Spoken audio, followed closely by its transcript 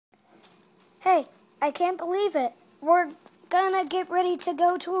Hey, I can't believe it. We're gonna get ready to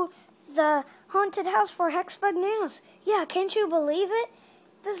go to the haunted house for hexbug nanos. Yeah, can't you believe it?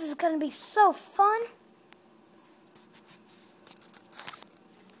 This is gonna be so fun.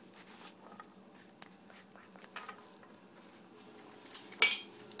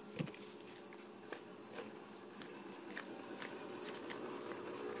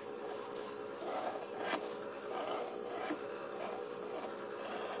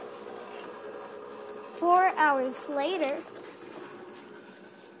 Four hours later.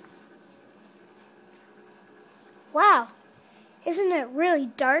 Wow, isn't it really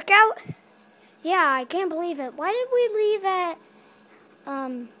dark out? Yeah, I can't believe it. Why did we leave at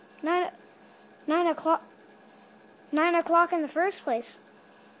 9 o'clock in the first place?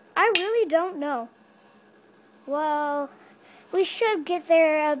 I really don't know. Well, we should get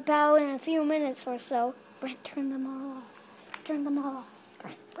there about in a few minutes or so. Brent, turn them all off. Turn them all off.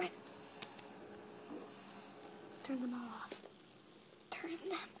 Brent. Turn them all off. Turn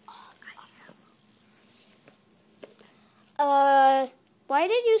them off. Why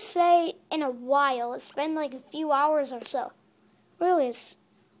did you say in a while? It's been like a few hours or so. Really,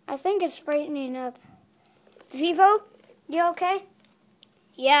 I think it's brightening up. Zevo, you okay?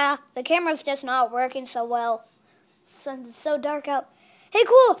 Yeah, the camera's just not working so well. Since it's so dark out. Hey,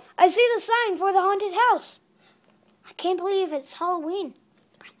 cool! I see the sign for the haunted house. I can't believe it's Halloween.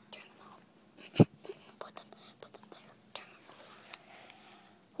 Turn them off. Put them there. Turn them off.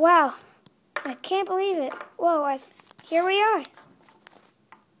 Wow, I can't believe it. Whoa, here we are.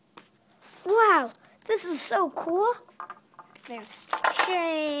 Wow, this is so cool. There's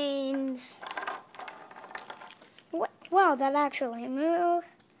chains. Wow, that actually moved.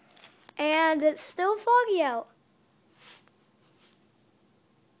 And it's still foggy out.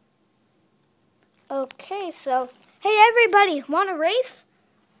 Okay, so, hey everybody, want to race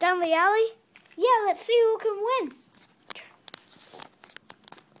down the alley? Yeah, let's see who can win.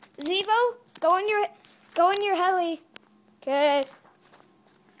 Zevo, go in your heli. Okay.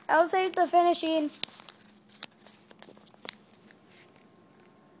 I'll save the finishing.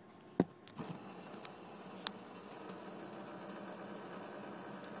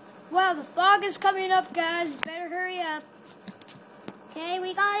 Wow, the fog is coming up, guys. Better hurry up. Okay,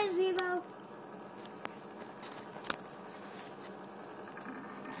 we got it, Zevo.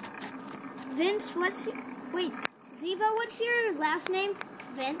 Vince, wait, Zevo, what's your last name?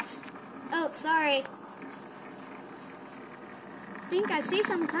 Vince? Oh, sorry. I think I see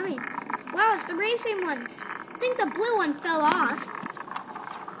some coming. Wow, it's the racing ones. I think the blue one fell off.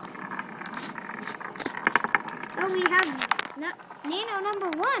 Oh, we have Nano number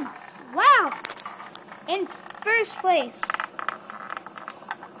 1. Wow! In first place.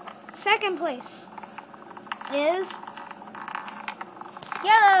 Second place is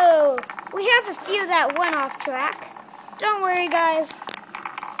yellow. We have a few that went off track. Don't worry, guys.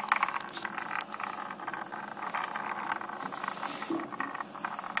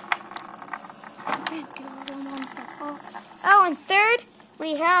 Oh, and third,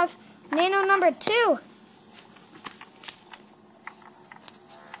 we have Nano number 2.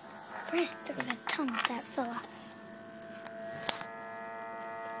 Brent, there was a ton of that fella.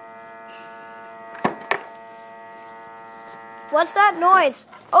 What's that noise?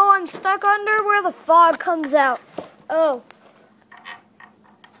 Oh, I'm stuck under where the fog comes out. Oh.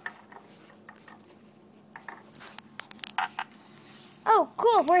 Oh,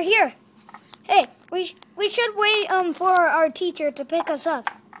 cool, we're here. Hey, we should wait for our teacher to pick us up.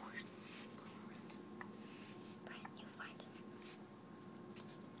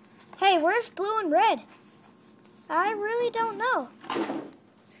 Hey, where's blue and red? I really don't know.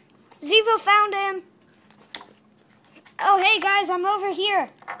 Zevo found him. Oh, hey guys, I'm over here.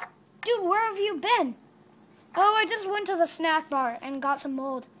 Dude, where have you been? Oh, I just went to the snack bar and got some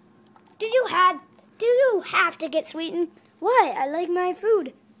mold. Do you have to get sweetened? Why? I like my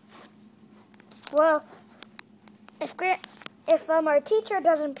food. Well, if our teacher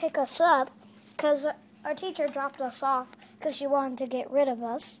doesn't pick us up, because our teacher dropped us off because she wanted to get rid of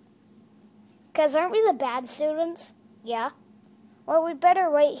us. Because aren't we the bad students? Yeah. Well, we better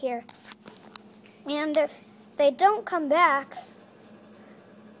wait here. And if they don't come back,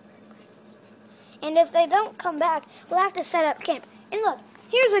 we'll have to set up camp. And look,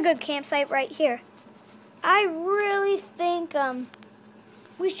 here's a good campsite right here. I really think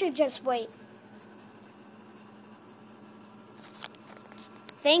we should just wait.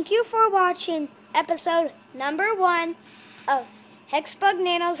 Thank you for watching episode number 1 of Hexbug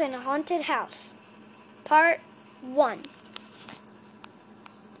Nanos in a Haunted House, part 1.